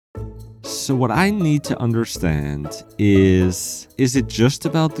So what I need to understand is it just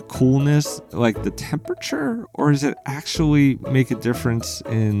about the coolness, like the temperature, or does it actually make a difference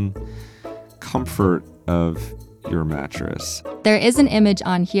in comfort of your mattress? There is an image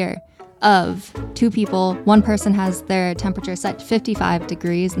on here of two people. One person has their temperature set to 55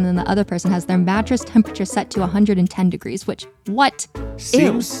 degrees, and then the other person has their mattress temperature set to 110 degrees, which, what?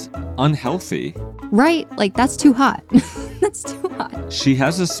 Seems unhealthy. Right? Like, that's too hot. That's too hot. She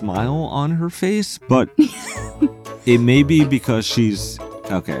has a smile on her face, but it may be because she's...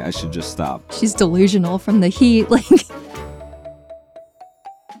 Okay, I should just stop. She's delusional from the heat, like...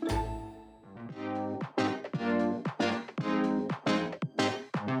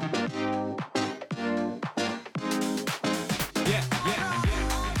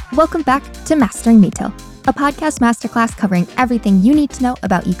 Welcome back to Mastering Retail, a podcast masterclass covering everything you need to know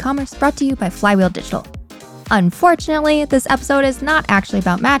about e-commerce, brought to you by Flywheel Digital. Unfortunately, this episode is not actually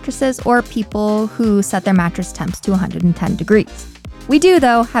about mattresses or people who set their mattress temps to 110 degrees. We do,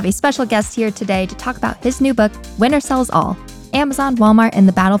 though, have a special guest here today to talk about his new book, Winner Sells All, Amazon, Walmart, and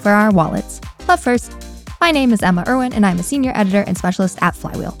the Battle for Our Wallets. But first, my name is Emma Irwin, and I'm a senior editor and specialist at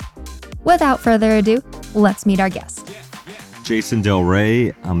Flywheel. Without further ado, let's meet our guest. Jason Del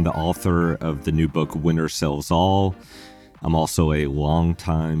Rey. I'm the author of the new book, Winner Sells All. I'm also a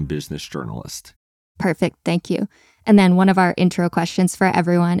longtime business journalist. Perfect, thank you. And then one of our intro questions for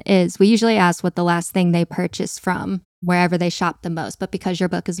everyone is, we usually ask what the last thing they purchased from wherever they shop the most, but because your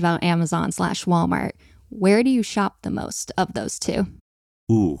book is about Amazon/Walmart, where do you shop the most of those two?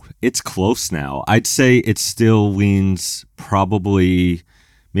 Ooh, it's close now. I'd say it still leans probably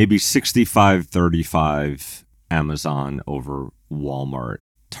maybe 65-35 Amazon over Walmart.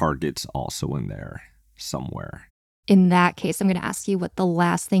 Target's also in there somewhere. In that case, I'm going to ask you what the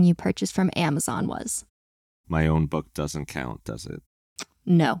last thing you purchased from Amazon was. My own book doesn't count, does it?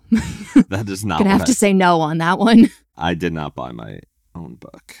 No. That is not. Gonna have to say no on that one. I did not buy my own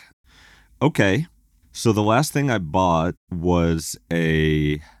book. Okay. So the last thing I bought was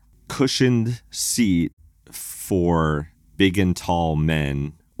a cushioned seat for big and tall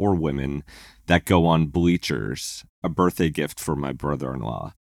men or women that go on bleachers, a birthday gift for my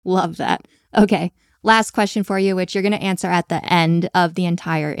brother-in-law. Love that. Okay, last question for you, which you're going to answer at the end of the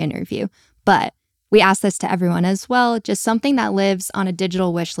entire interview. But we ask this to everyone as well, just something that lives on a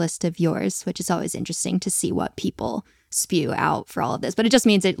digital wish list of yours, which is always interesting to see what people spew out for all of this. But it just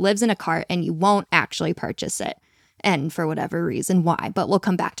means it lives in a cart and you won't actually purchase it. And for whatever reason, why. But we'll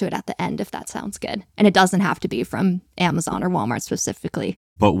come back to it at the end if that sounds good. And it doesn't have to be from Amazon or Walmart specifically.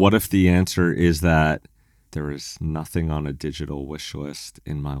 But what if the answer is that there is nothing on a digital wish list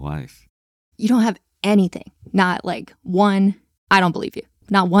in my life? You don't have anything. Not like one. I don't believe you.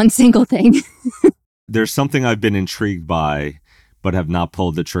 Not one single thing. There's something I've been intrigued by, but have not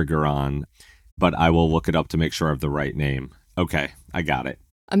pulled the trigger on. But I will look it up to make sure I have the right name. Okay, I got it.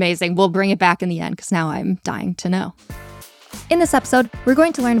 Amazing. We'll bring it back in the end because now I'm dying to know. In this episode, we're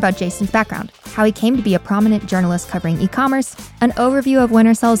going to learn about Jason's background, how he came to be a prominent journalist covering e-commerce, an overview of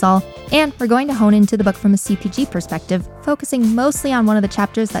Winner Sells All, and we're going to hone into the book from a CPG perspective, focusing mostly on one of the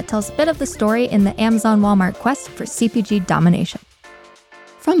chapters that tells a bit of the story in the Amazon-Walmart quest for CPG domination.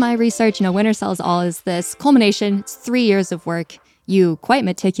 From my research, Winner Sells All is this culmination. It's 3 years of work. You quite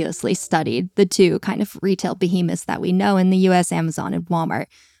meticulously studied the two kind of retail behemoths that we know in the US, Amazon and Walmart.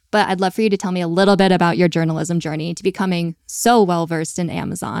 But I'd love for you to tell me a little bit about your journalism journey to becoming so well-versed in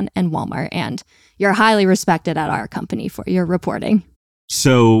Amazon and Walmart, and you're highly respected at our company for your reporting.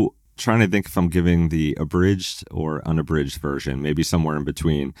 So, trying to think if I'm giving the abridged or unabridged version, maybe somewhere in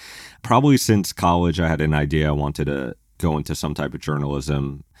between. Probably since college, I had an idea I wanted to go into some type of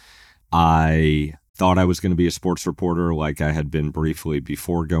journalism. I thought I was going to be a sports reporter like I had been briefly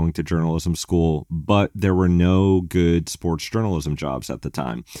before going to journalism school, but there were no good sports journalism jobs at the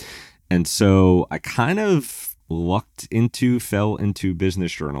time. And so I kind of fell into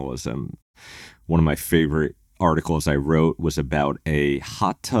business journalism. One of my favorite articles I wrote was about a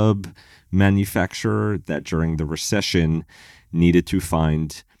hot tub manufacturer that during the recession needed to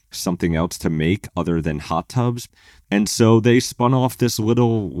find something else to make other than hot tubs. And so they spun off this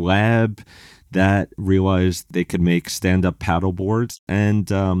little lab that realized they could make stand-up paddle boards.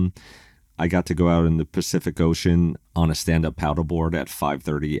 And I got to go out in the Pacific Ocean on a stand-up paddleboard at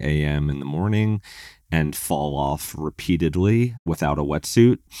 5:30 a.m. in the morning and fall off repeatedly without a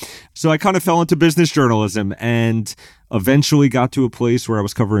wetsuit. So I kind of fell into business journalism and eventually got to a place where I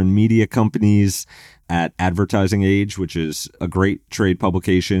was covering media companies at Advertising Age, which is a great trade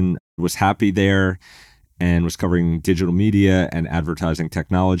publication. Was happy there and was covering digital media and advertising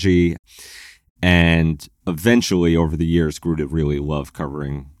technology. And eventually, over the years, grew to really love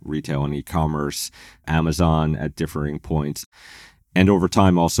covering retail and e-commerce, Amazon at differing points. And over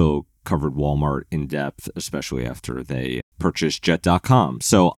time, also covered Walmart in depth, especially after they purchased Jet.com.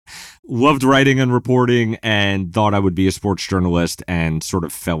 So loved writing and reporting and thought I would be a sports journalist and sort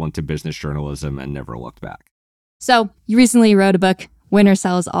of fell into business journalism and never looked back. So you recently wrote a book, Winner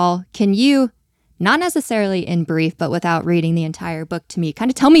Sells All. Can you, not necessarily in brief, but without reading the entire book to me, kind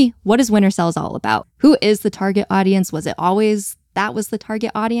of tell me, what is Winner Sells All about? Who is the target audience? Was it always that was the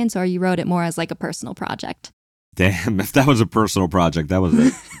target audience, or you wrote it more as like a personal project? Damn, if that was a personal project, that was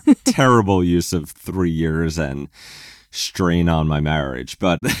a terrible use of 3 years and strain on my marriage.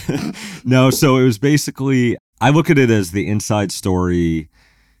 But no, so it was basically, I look at it as the inside story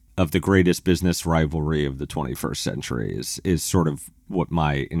of the greatest business rivalry of the 21st century is sort of what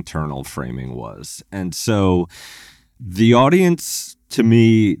my internal framing was. And so the audience, to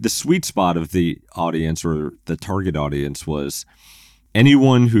me, the sweet spot of the audience or the target audience was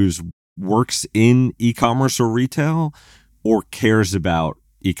anyone who's works in e-commerce or retail or cares about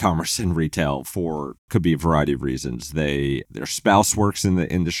e-commerce and retail for could be a variety of reasons. Their spouse works in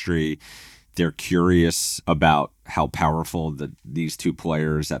the industry. They're curious about how powerful these two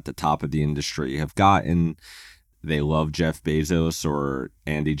players at the top of the industry have gotten. They love Jeff Bezos or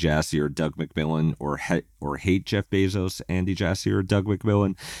Andy Jassy or Doug McMillon, or hate Jeff Bezos, Andy Jassy, or Doug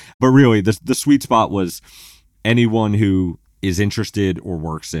McMillon. But really, the sweet spot was anyone who is interested or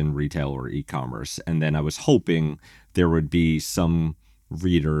works in retail or e-commerce. And then I was hoping there would be some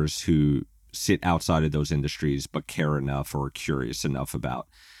readers who sit outside of those industries but care enough or are curious enough about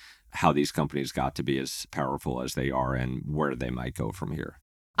how these companies got to be as powerful as they are and where they might go from here.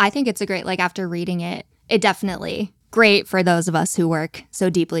 I think it's a great, after reading it, it definitely great for those of us who work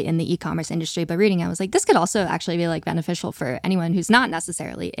so deeply in the e-commerce industry. But reading it, I was like, this could also actually be beneficial for anyone who's not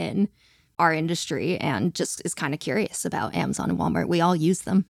necessarily in our industry and just is kind of curious about Amazon and Walmart. We all use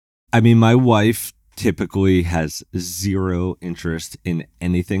them. I mean, my wife typically has zero interest in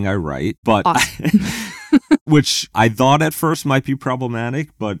anything I write, but Awesome. which I thought at first might be problematic,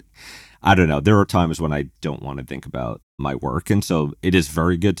 but I don't know. There are times when I don't want to think about my work. And so it is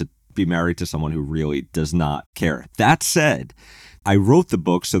very good to be married to someone who really does not care. That said, I wrote the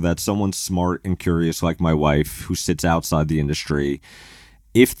book so that someone smart and curious like my wife, who sits outside the industry,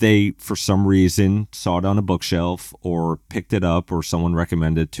 if they, for some reason, saw it on a bookshelf or picked it up or someone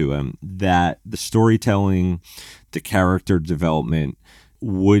recommended it to them, that the storytelling, the character development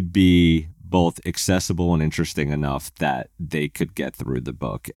would be both accessible and interesting enough that they could get through the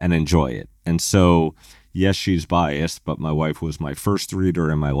book and enjoy it. And so, yes, she's biased, but my wife was my first reader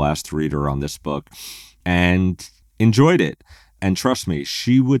and my last reader on this book and enjoyed it. And trust me,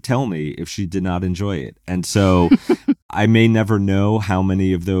 she would tell me if she did not enjoy it. And so I may never know how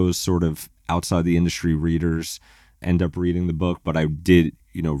many of those sort of outside the industry readers end up reading the book, but I did,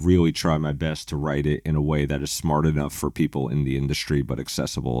 really try my best to write it in a way that is smart enough for people in the industry, but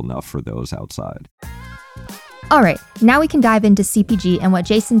accessible enough for those outside. All right, now we can dive into CPG and what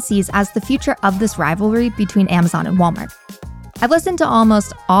Jason sees as the future of this rivalry between Amazon and Walmart. I've listened to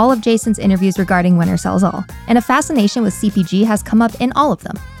almost all of Jason's interviews regarding Winner Sells All, and a fascination with CPG has come up in all of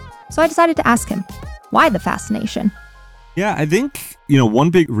them. So I decided to ask him, why the fascination? Yeah, I think, one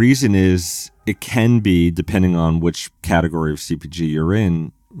big reason is it can be, depending on which category of CPG you're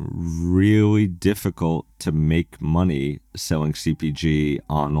in, really difficult to make money selling CPG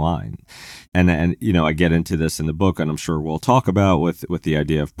online. And I get into this in the book, and I'm sure we'll talk about with the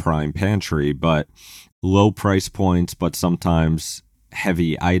idea of prime pantry, but low price points, but sometimes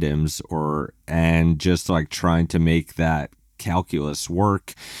heavy items, and just trying to make that calculus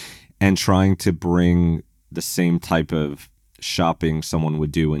work and trying to bring the same type of shopping someone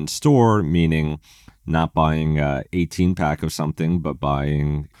would do in store, meaning not buying a 18-pack of something, but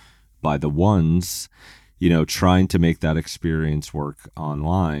buying by the ones, trying to make that experience work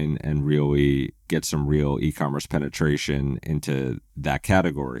online and really get some real e-commerce penetration into that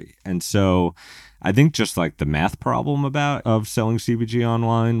category. And so I think just the math problem of selling CPG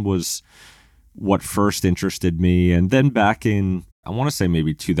online was what first interested me. And then back in, I want to say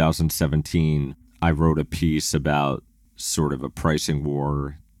maybe 2017, I wrote a piece about sort of a pricing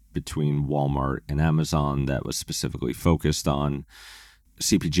war between Walmart and Amazon that was specifically focused on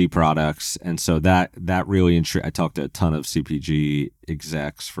CPG products. And so that really I talked to a ton of CPG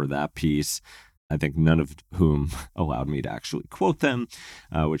execs for that piece. I think none of whom allowed me to actually quote them,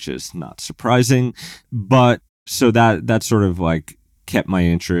 which is not surprising. But so that sort of kept my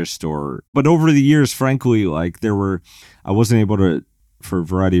interest. But over the years, frankly, I wasn't able to for a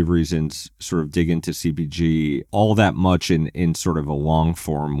variety of reasons, sort of dig into CPG all that much in sort of a long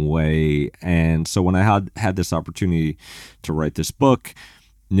form way. And so when I had this opportunity to write this book,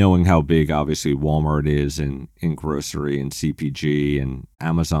 knowing how big obviously Walmart is in grocery and CPG, and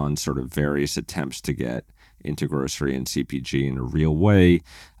Amazon's sort of various attempts to get into grocery and CPG in a real way,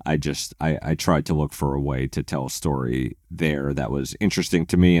 I tried to look for a way to tell a story there that was interesting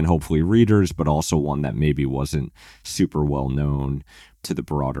to me and hopefully readers, but also one that maybe wasn't super well known to the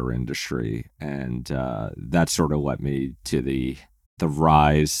broader industry. And that sort of led me to the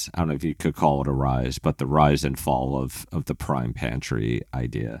rise, I don't know if you could call it a rise, but the rise and fall of the Prime Pantry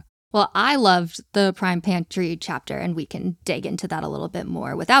idea. Well, I loved the Prime Pantry chapter, and we can dig into that a little bit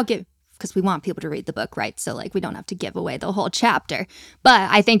more without because we want people to read the book, right? So like we don't have to give away the whole chapter. But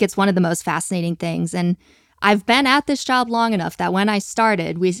I think it's one of the most fascinating things. And I've been at this job long enough that when I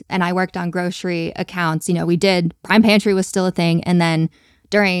started, I worked on grocery accounts, Prime Pantry was still a thing. And then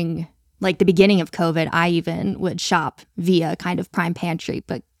during like the beginning of COVID, I even would shop via kind of Prime Pantry.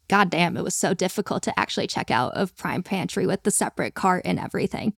 But goddamn, it was so difficult to actually check out of Prime Pantry with the separate cart and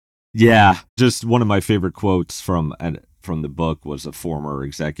everything. Yeah, just one of my favorite quotes from the book was a former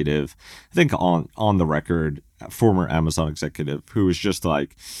executive, I think on the record, a former Amazon executive, who was just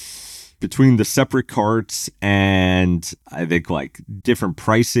like, between the separate carts and I think like different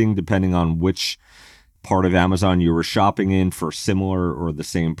pricing depending on which part of Amazon you were shopping in for similar or the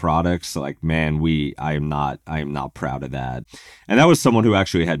same products, like, man, I am not proud of that. And that was someone who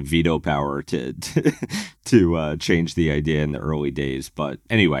actually had veto power to change the idea in the early days. But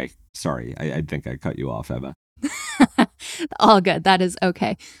anyway, sorry, I think I cut you off, Emma. All good. That is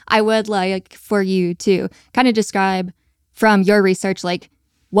okay. I would like for you to kind of describe from your research, like,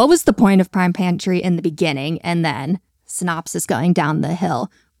 what was the point of Prime Pantry in the beginning, and then synopsis going down the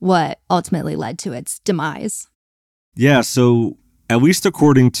hill, what ultimately led to its demise? Yeah, so at least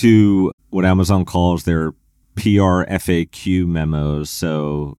according to what Amazon calls their PR FAQ memos,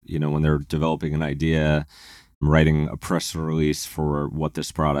 so, when they're developing an idea, writing a press release for what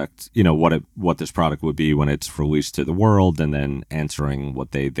this product, what this product would be when it's released to the world, and then answering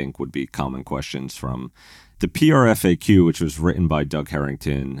what they think would be common questions from the PR FAQ, which was written by Doug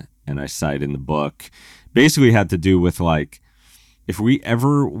Harrington, and I cite in the book, basically had to do with like, if we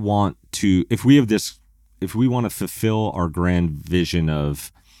want to fulfill our grand vision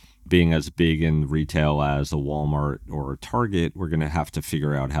of being as big in retail as a Walmart or a Target, we're going to have to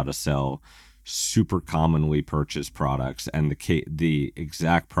figure out how to sell super commonly purchased products. And the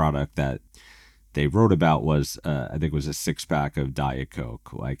exact product that they wrote about was, I think it was a 6-pack of Diet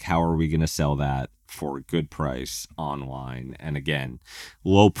Coke. Like, how are we going to sell that for a good price online? And again,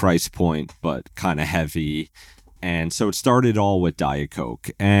 low price point, but kind of heavy. And so it started all with Diet Coke.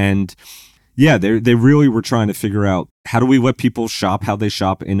 And yeah, they really were trying to figure out, how do we let people shop how they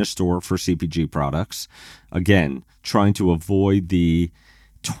shop in a store for CPG products? Again, trying to avoid the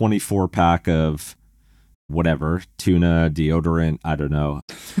 24-pack of whatever, tuna, deodorant, I don't know,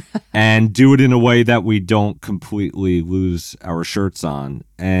 and do it in a way that we don't completely lose our shirts on.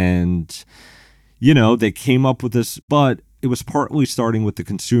 And, they came up with this, but it was partly starting with the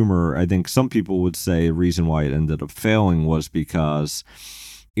consumer. I think some people would say a reason why it ended up failing was because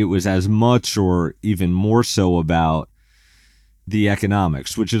it was as much or even more so about the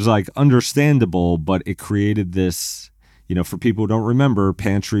economics, which is like understandable, but it created this, for people who don't remember,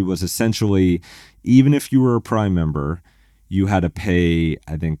 Pantry was essentially, even if you were a Prime member, you had to pay,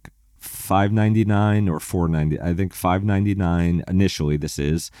 I think, $5.99 or $4.90. I think $5.99 initially, this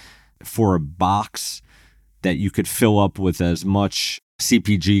is, for a box that you could fill up with as much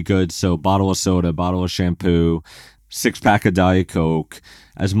CPG goods, so bottle of soda, bottle of shampoo, 6-pack of Diet Coke,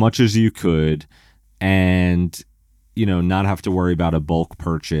 as much as you could, and not have to worry about a bulk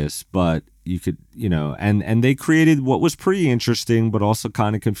purchase, but you could, and they created what was pretty interesting, but also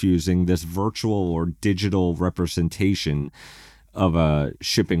kind of confusing, this virtual or digital representation of a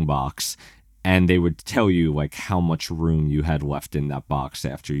shipping box. And they would tell you like how much room you had left in that box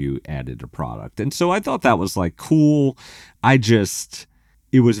after you added a product. And so I thought that was like cool.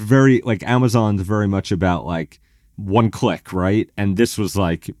 It was very like, Amazon's very much about like one click, right? And this was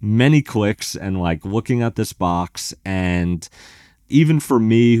like many clicks and like looking at this box. And even for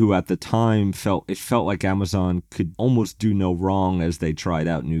me, who at the time felt like Amazon could almost do no wrong as they tried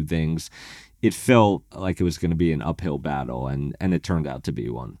out new things, it felt like it was going to be an uphill battle, and it turned out to be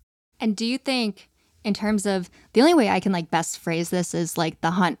one. And do you think, in terms of, the only way I can like best phrase this is like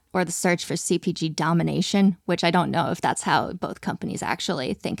the hunt or the search for CPG domination, which I don't know if that's how both companies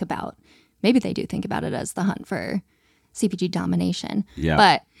actually think about. Maybe they do think about it as the hunt for CPG domination. Yeah.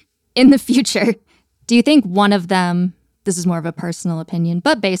 But in the future, do you think one of them this is more of a personal opinion,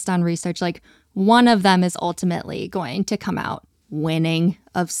 but based on research, like one of them is ultimately going to come out winning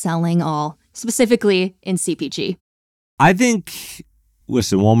of selling all, specifically in CPG. I think,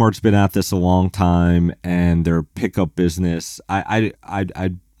 listen, Walmart's been at this a long time, and their pickup business, I'd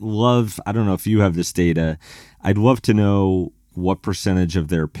love, I don't know if you have this data, I'd love to know what percentage of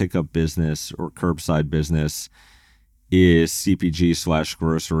their pickup business or curbside business is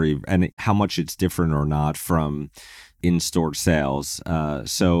CPG/grocery, and how much it's different or not from in-store sales.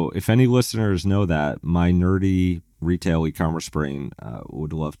 So if any listeners know that, my nerdy retail e-commerce brain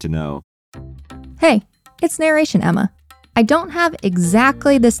would love to know. Hey, it's Narration Emma. I don't have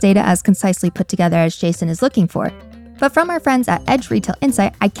exactly this data as concisely put together as Jason is looking for, but from our friends at Edge Retail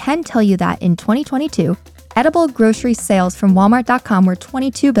Insight, I can tell you that in 2022, edible grocery sales from Walmart.com were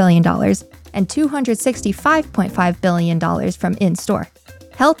 $22 billion and $265.5 billion from in-store.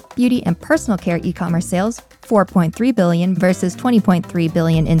 Health, beauty, and personal care e-commerce sales, $4.3 billion versus $20.3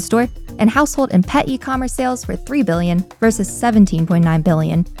 billion in-store, and household and pet e-commerce sales were $3 billion versus $17.9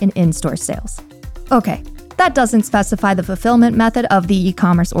 billion in in-store sales. Okay, that doesn't specify the fulfillment method of the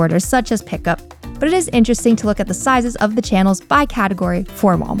e-commerce orders, such as pickup, but it is interesting to look at the sizes of the channels by category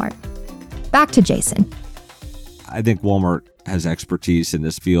for Walmart. Back to Jason. I think Walmart has expertise in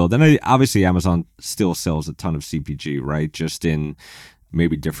this field. And obviously Amazon still sells a ton of CPG, right? Just in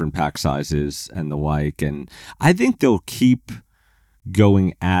maybe different pack sizes and the like. And I think they'll keep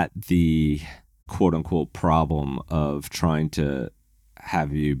going at the quote unquote problem of trying to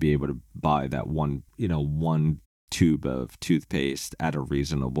have you be able to buy that one tube of toothpaste at a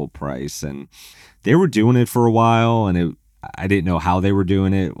reasonable price. And they were doing it for a while, and I didn't know how they were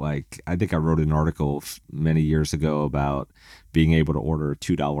doing it. Like, I think I wrote an article many years ago about being able to order a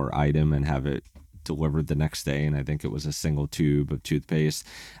 $2 item and have it delivered the next day. And I think it was a single tube of toothpaste.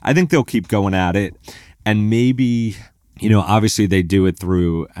 I think they'll keep going at it. And maybe, obviously they do it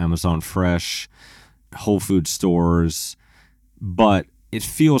through Amazon Fresh, Whole Food stores, but it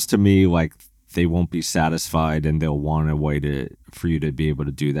feels to me like they won't be satisfied, and they'll want a way for you to be able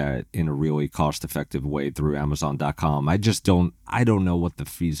to do that in a really cost-effective way through Amazon.com. I don't know what the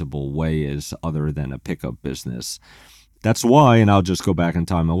feasible way is other than a pickup business. That's why, and I'll just go back in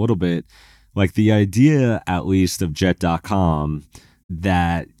time a little bit, like the idea at least of Jet.com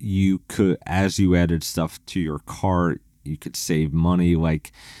that you could, as you added stuff to your cart, you could save money.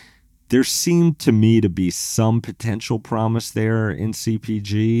 Like, there seemed to me to be some potential promise there in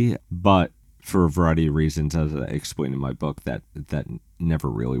CPG, but for a variety of reasons, as I explained in my book, that never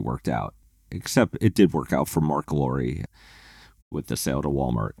really worked out. Except it did work out for Mark Laurie with the sale to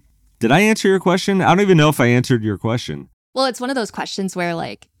Walmart. Did I answer your question? I don't even know if I answered your question. Well, it's one of those questions where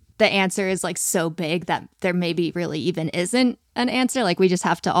like the answer is like so big that there maybe really even isn't an answer. Like, we just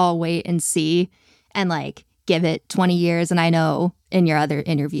have to all wait and see and like give it 20 years. And I know in your other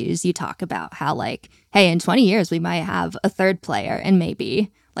interviews, you talk about how like, hey, in 20 years, we might have a third player, and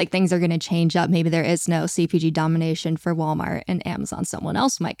maybe like things are going to change up. Maybe there is no CPG domination for Walmart and Amazon. Someone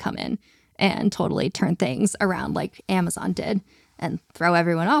else might come in and totally turn things around like Amazon did and throw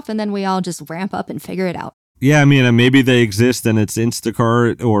everyone off. And then we all just ramp up and figure it out. Yeah, I mean, maybe they exist and it's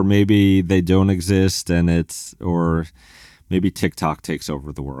Instacart, or maybe they don't exist or maybe TikTok takes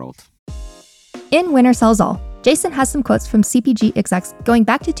over the world. In Winner Sells All, Jason has some quotes from CPG execs going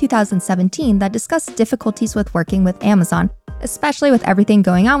back to 2017 that discuss difficulties with working with Amazon, especially with everything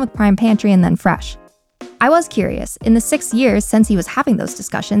going on with Prime Pantry and then Fresh. I was curious, in the 6 years since he was having those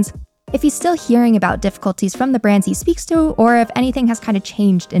discussions, if he's still hearing about difficulties from the brands he speaks to, or if anything has kind of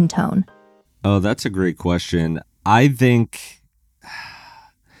changed in tone. Oh, that's a great question. I think,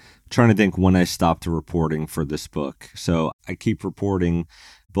 trying to think when I stopped reporting for this book. So I keep reporting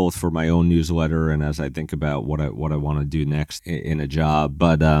both for my own newsletter and as I think about what I want to do next in a job.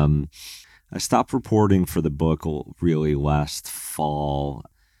 But I stopped reporting for the book really last fall.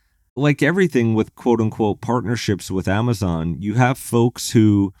 Like everything with quote unquote partnerships with Amazon, you have folks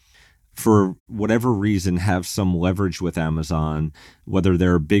who, for whatever reason, have some leverage with Amazon, whether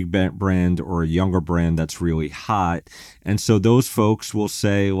they're a big brand or a younger brand that's really hot. And so those folks will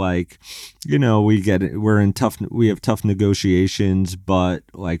say like, we have tough negotiations, but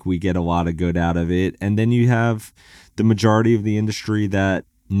like we get a lot of good out of it. And then you have the majority of the industry that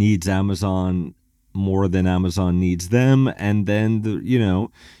needs Amazon more than Amazon needs them. And then,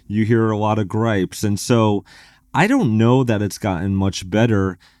 you hear a lot of gripes. And so I don't know that it's gotten much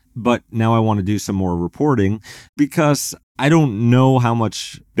better. But now I want to do some more reporting because I don't know how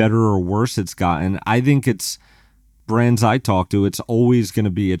much better or worse it's gotten. I think it's brands I talk to, it's always going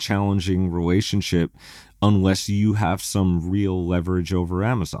to be a challenging relationship unless you have some real leverage over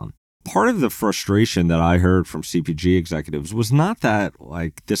Amazon. part of the frustration that I heard from CPG executives was not that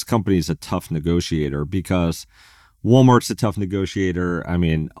like this company is a tough negotiator, because Walmart's a tough negotiator. I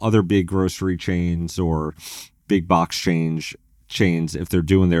mean, other big grocery chains or big box chains, if they're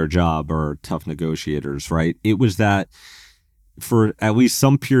doing their job, are tough negotiators, right? It was that for at least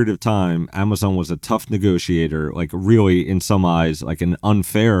some period of time, Amazon was a tough negotiator, like really in some eyes, like an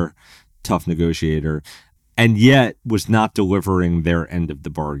unfair tough negotiator, and yet was not delivering their end of the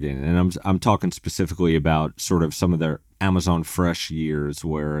bargain. And I'm talking specifically about sort of some of their Amazon Fresh years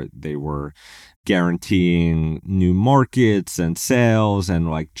where they were guaranteeing new markets and sales and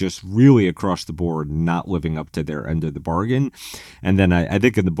like just really across the board not living up to their end of the bargain. And then I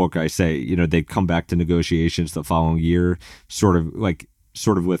think in the book I say, you know, they'd come back to negotiations the following year, sort of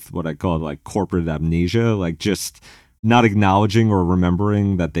with what I call like corporate amnesia, like just not acknowledging or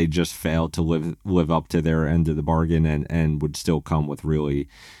remembering that they just failed to live up to their end of the bargain, and would still come with really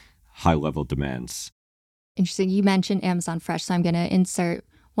high level demands. Interesting. You mentioned Amazon Fresh, so I'm going to insert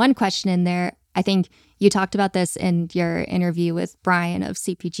one question in there. I think you talked about this in your interview with Brian of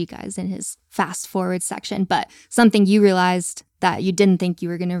CPG Guys in his fast forward section, but something you realized that you didn't think you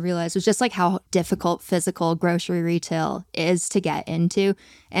were going to realize was just like how difficult physical grocery retail is to get into,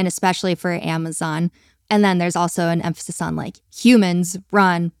 and especially for Amazon. And then there's also an emphasis on like humans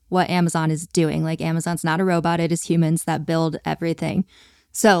run what Amazon is doing. Like Amazon's not a robot, it is humans that build everything.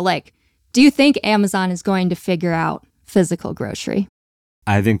 So like, do you think Amazon is going to figure out physical grocery?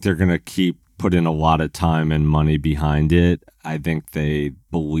 I think they're going to keep putting a lot of time and money behind it. I think they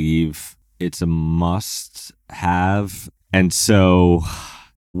believe it's a must have. And so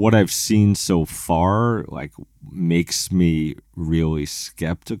what I've seen so far like makes me really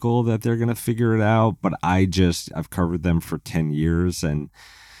skeptical that they're going to figure it out. But I've covered them for 10 years and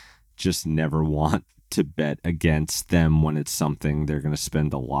just never want to bet against them when it's something they're going to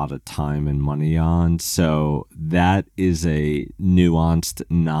spend a lot of time and money on. So that is a nuanced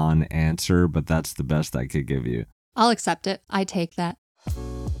non-answer, but that's the best I could give you. I'll accept it. I take that.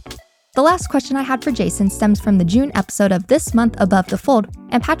 The last question I had for Jason stems from the June episode of This Month Above the Fold,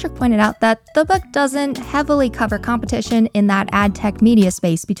 and Patrick pointed out that the book doesn't heavily cover competition in that ad tech media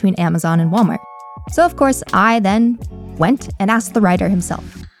space between Amazon and Walmart. So of course, I then went and asked the writer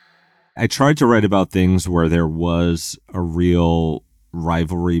himself. I tried to write about things where there was a real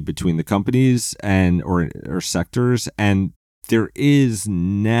rivalry between the companies and or sectors, and there is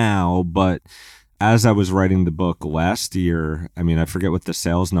now, but as I was writing the book last year, I mean, I forget what the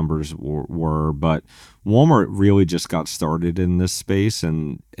sales numbers were, but Walmart really just got started in this space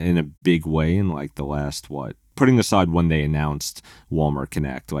and in a big way in like the last, putting aside when they announced Walmart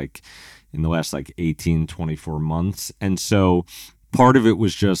Connect, like in the last like 18, 24 months. And so part of it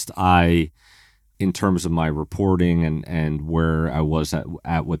was just in terms of my reporting and where I was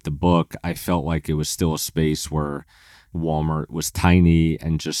at with the book, I felt like it was still a space where Walmart was tiny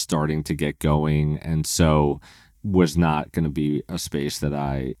and just starting to get going. And so was not going to be a space that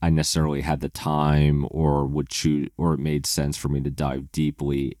I necessarily had the time or would choose, or it made sense for me to dive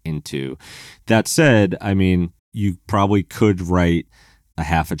deeply into. That said, I mean, you probably could write a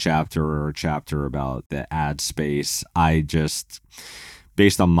half a chapter or a chapter about the ad space. I just,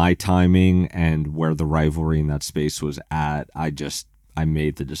 based on my timing and where the rivalry in that space was at, I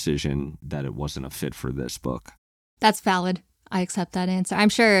made the decision that it wasn't a fit for this book. That's valid. I accept that answer. I'm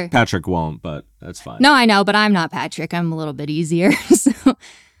sure Patrick won't, but that's fine. No, I know, but I'm not Patrick. I'm a little bit easier. So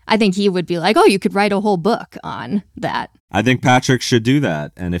I think he would be like, oh, you could write a whole book on that. I think Patrick should do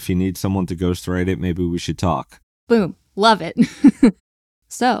that. And if he needs someone to ghostwrite it, maybe we should talk. Boom. Love it.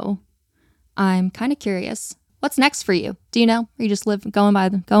 So I'm kind of curious. What's next for you? Do you know? Are you just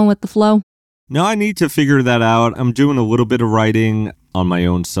going with the flow? No, I need to figure that out. I'm doing a little bit of writing on my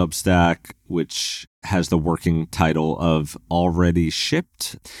own Substack, which has the working title of Already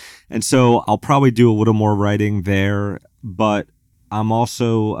Shipped. And so I'll probably do a little more writing there. But I'm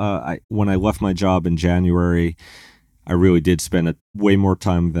also, when I left my job in January, I really did spend way more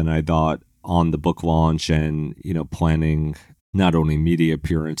time than I thought on the book launch and, planning not only media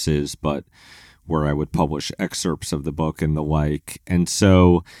appearances, but where I would publish excerpts of the book and the like. And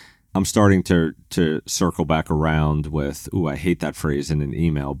so I'm starting to circle back around with, I hate that phrase in an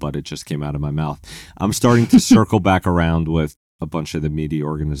email, but it just came out of my mouth. I'm starting to circle back around with a bunch of the media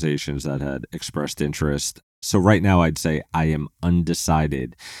organizations that had expressed interest. So right now I'd say I am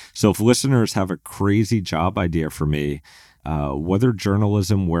undecided. So if listeners have a crazy job idea for me, whether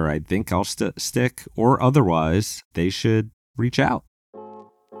journalism where I think I'll stick or otherwise, they should reach out.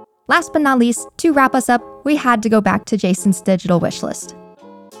 Last but not least, to wrap us up, we had to go back to Jason's digital wish list.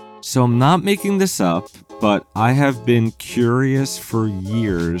 So I'm not making this up. but I have been curious for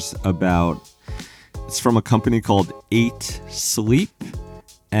years about, it's from a company called 8 Sleep,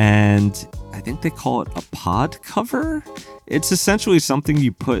 and I think they call it a pod cover. It's essentially something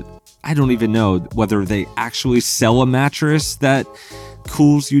you put, I don't even know whether they actually sell a mattress that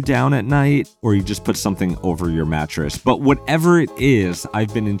cools you down at night or you just put something over your mattress. But whatever it is,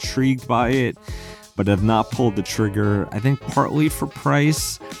 I've been intrigued by it, but have not pulled the trigger. I think partly for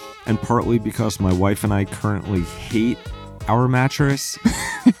price and partly because my wife and I currently hate our mattress,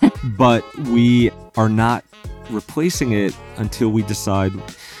 but we are not replacing it until we decide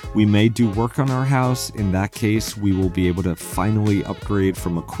we may do work on our house. In that case, we will be able to finally upgrade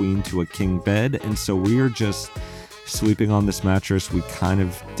from a queen to a king bed. And so we are just sleeping on this mattress we kind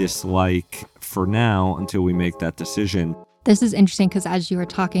of dislike for now until we make that decision. This is interesting because as you were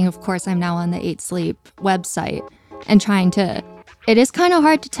talking, of course, I'm now on the 8 Sleep website and it is kind of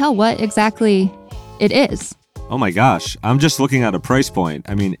hard to tell what exactly it is. Oh my gosh, I'm just looking at a price point.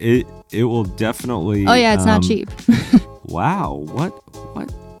 I mean, it will definitely... Oh yeah, it's not cheap. Wow,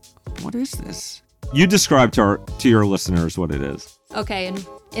 what is this? You describe to your listeners what it is. Okay, and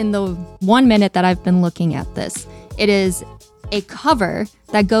in the 1 minute that I've been looking at this, it is a cover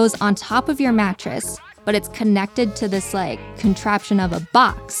that goes on top of your mattress, but it's connected to this like contraption of a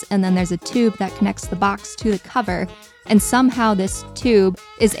box, and then there's a tube that connects the box to the cover, and somehow this tube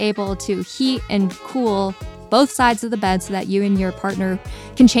is able to heat and cool both sides of the bed so that you and your partner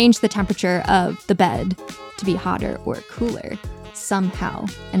can change the temperature of the bed to be hotter or cooler somehow.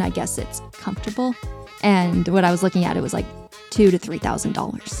 And I guess it's comfortable. And what I was looking at, it was like $2,000 to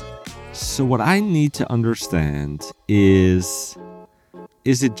 $3,000. So what I need to understand is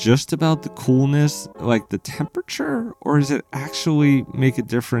it just about the coolness, like the temperature, or does it actually make a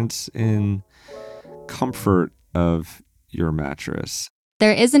difference in comfort of your mattress?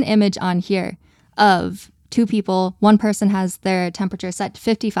 There is an image on here of 2 people. One person has their temperature set to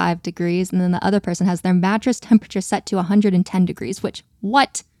 55 degrees, and then the other person has their mattress temperature set to 110 degrees, which,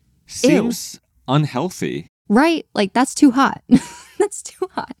 what? Seems unhealthy. Right? Like, that's too hot. That's too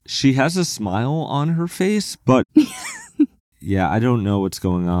hot. She has a smile on her face, but yeah, I don't know what's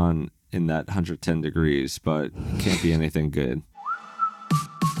going on in that 110 degrees, but it can't be anything good.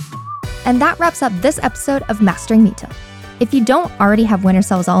 And that wraps up this episode of Mastering Me Too. If you don't already have Winter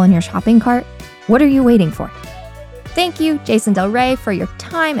Sells All in your shopping cart, what are you waiting for? Thank you, Jason Del Rey, for your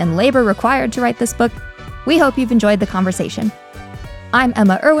time and labor required to write this book. We hope you've enjoyed the conversation. I'm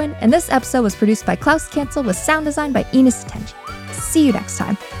Emma Irwin, and this episode was produced by Klaus Cancel with sound design by Enos Tenji. See you next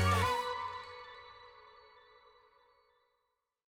time.